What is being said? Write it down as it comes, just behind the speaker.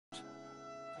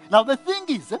Now the thing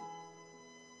is,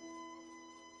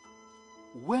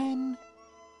 when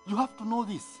you have to know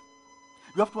this,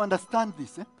 you have to understand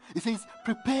this. It says,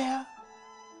 prepare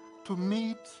to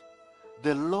meet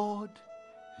the Lord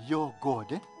your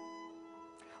God.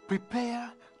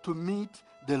 Prepare to meet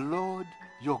the Lord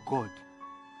your God.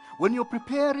 When you're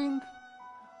preparing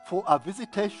for a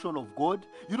visitation of God,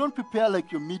 you don't prepare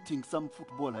like you're meeting some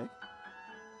footballer.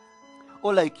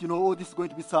 Or like, oh, this is going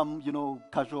to be some,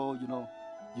 casual,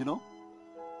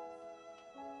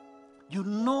 You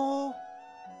know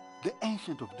the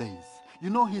Ancient of Days. You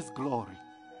know his glory.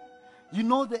 You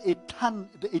know the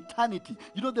eternity.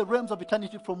 You know the realms of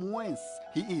eternity from whence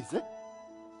he is.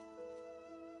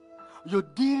 You're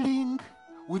dealing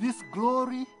with this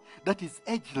glory that is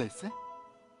ageless.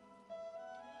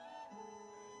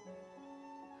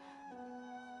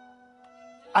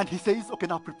 And he says, okay,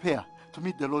 now prepare to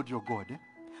meet the Lord your God.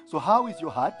 So how is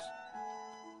your heart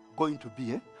going to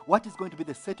be? What is going to be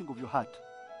the setting of your heart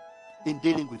in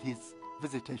dealing with his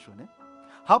visitation?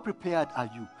 How prepared are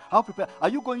you? How prepared? Are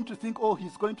you going to think, oh,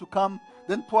 he's going to come,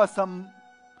 then pour some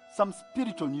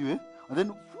spirit on you, and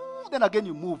then again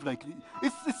you move like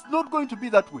it's not going to be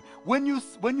that way. When you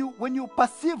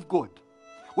perceive God,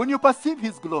 when you perceive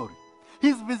his glory,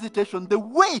 his visitation, the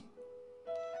way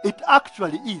it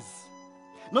actually is,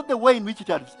 not the way in which it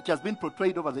has been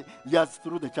portrayed over the years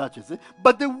through the churches,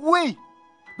 but the way,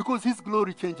 because his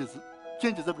glory changes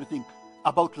everything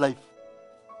about life.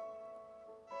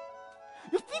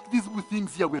 You think these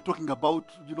things here we're talking about,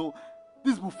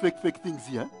 these fake things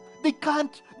here, they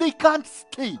can't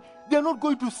stay. They're not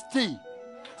going to stay.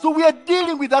 So we are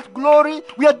dealing with that glory.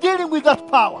 We are dealing with that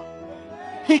power.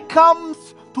 He comes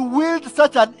to wield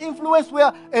such an influence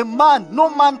where no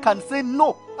man can say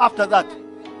no after that.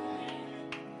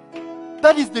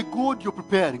 That is the God you're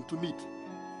preparing to meet.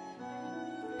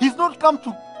 He's not come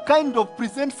to kind of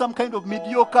present some kind of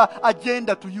mediocre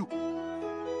agenda to you.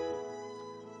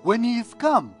 When he is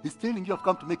come, he's telling you, I've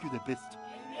come to make you the best.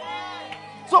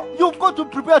 So you've got to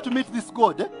prepare to meet this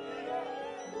God.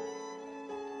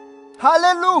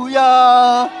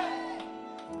 Hallelujah!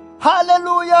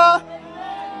 Hallelujah!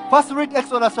 First read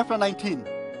Exodus chapter 19.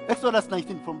 Exodus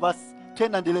 19 from verse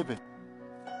 10 and 11.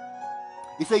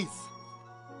 It says,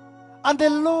 and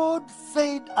the Lord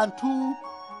said unto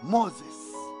Moses,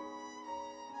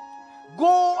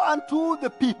 go unto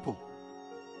the people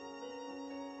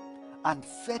and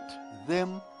set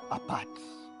them apart.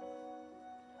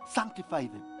 Sanctify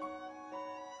them.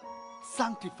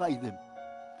 Sanctify them.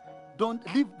 Don't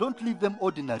leave them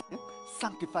ordinary.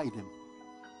 Sanctify them.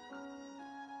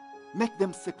 Make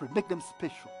them sacred. Make them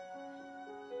special.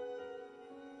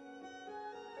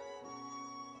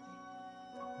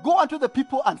 Go unto the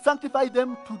people and sanctify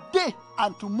them today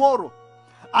and tomorrow,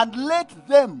 and let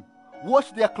them wash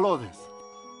their clothes.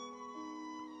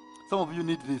 Some of you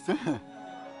need this.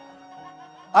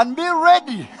 And be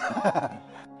ready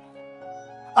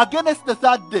against the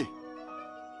third day.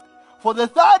 For the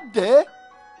third day,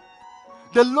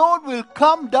 the Lord will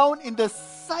come down in the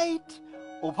sight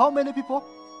of how many people?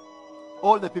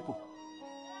 All the people.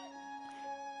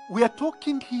 We are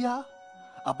talking here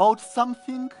about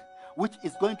something which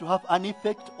is going to have an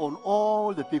effect on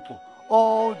all the people.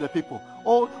 All the people.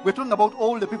 We're talking about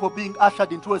all the people being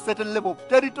ushered into a certain level of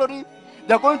territory.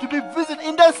 They're going to be visited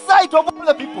in the sight of all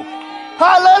the people.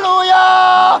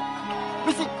 Hallelujah!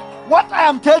 You see, what I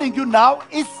am telling you now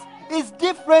is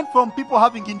different from people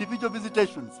having individual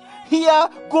visitations. Here,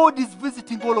 God is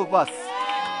visiting all of us.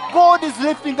 God is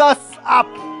lifting us up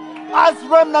as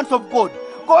remnants of God.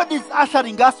 God is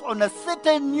ushering us on a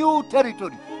certain new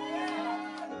territory.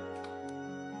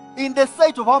 In the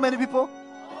sight of how many people?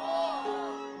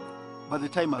 But the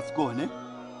time has gone,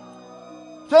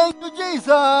 Thank you,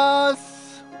 Jesus.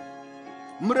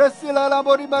 Mresila la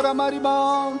bori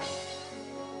baramarima.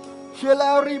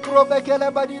 Shela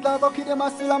riprovekele badila bokide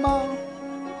masilama.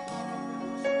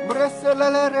 Mresela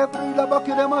le rebrila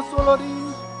bokide masolori.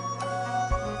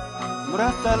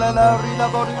 Mresela la rila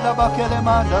borila bakele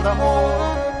mandamo.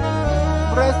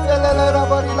 Mresela la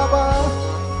raborila ba.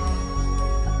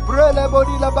 Brele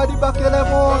borila badi bakele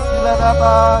mo sila la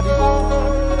badi bo.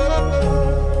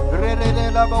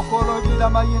 Rele la bokolo di la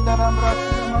mayinda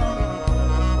ramrasima.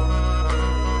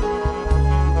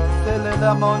 Sele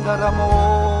la monda ramo.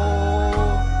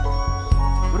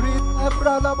 Rile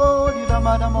la bodi la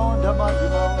manamonda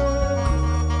mandimo.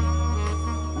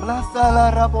 Blasa la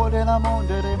rabode la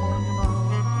monde remondimo.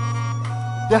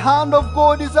 The hand of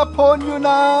God is upon you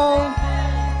now.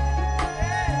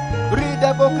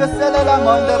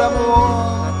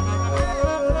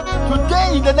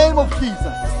 Today, in the name of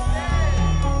Jesus,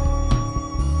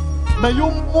 May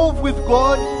you move with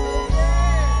God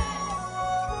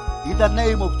in the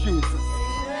name of Jesus.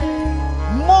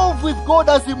 Move with God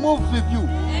as He moves with you.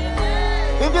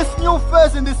 In this new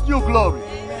phase, in this new glory.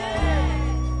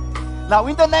 Now,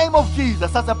 in the name of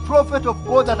Jesus, as a prophet of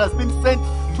God that has been sent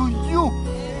to you,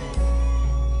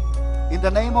 in the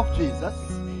name of Jesus,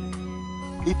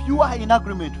 if you are in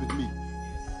agreement with me,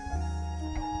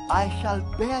 I shall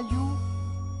bear you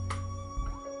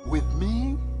with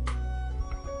me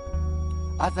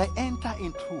as I enter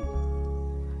into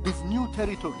these new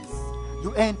territories.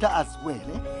 You enter as well.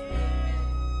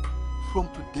 From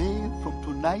today, from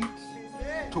tonight,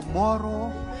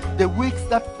 tomorrow, the weeks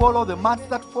that follow, the months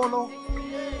that follow,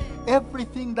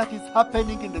 everything that is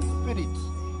happening in the spirit,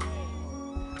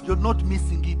 you're not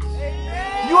missing it.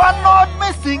 You are not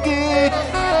missing it.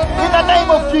 In the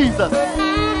name of Jesus.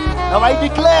 Now I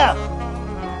declare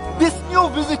this new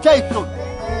visitation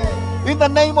in the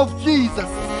name of Jesus.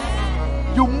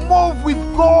 You move with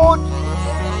God,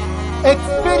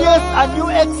 experience a new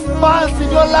expanse in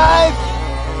your life,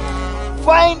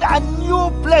 find a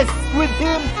new place with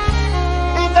Him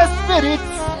in the spirit.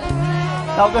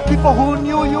 Now the people who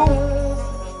knew you,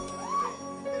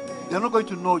 they're not going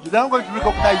to know you. They're not going to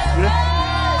recognize you.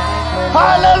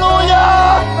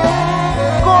 Hallelujah!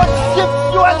 God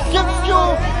shifts you and shifts you,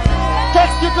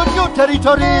 takes you to new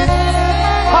territories.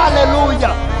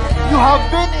 Hallelujah! You have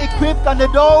been equipped and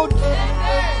endowed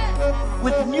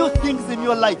with new things in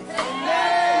your life.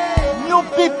 New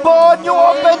people, new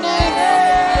openings.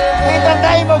 In the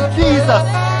name of Jesus.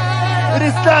 It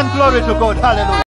is done. Glory to God. Hallelujah.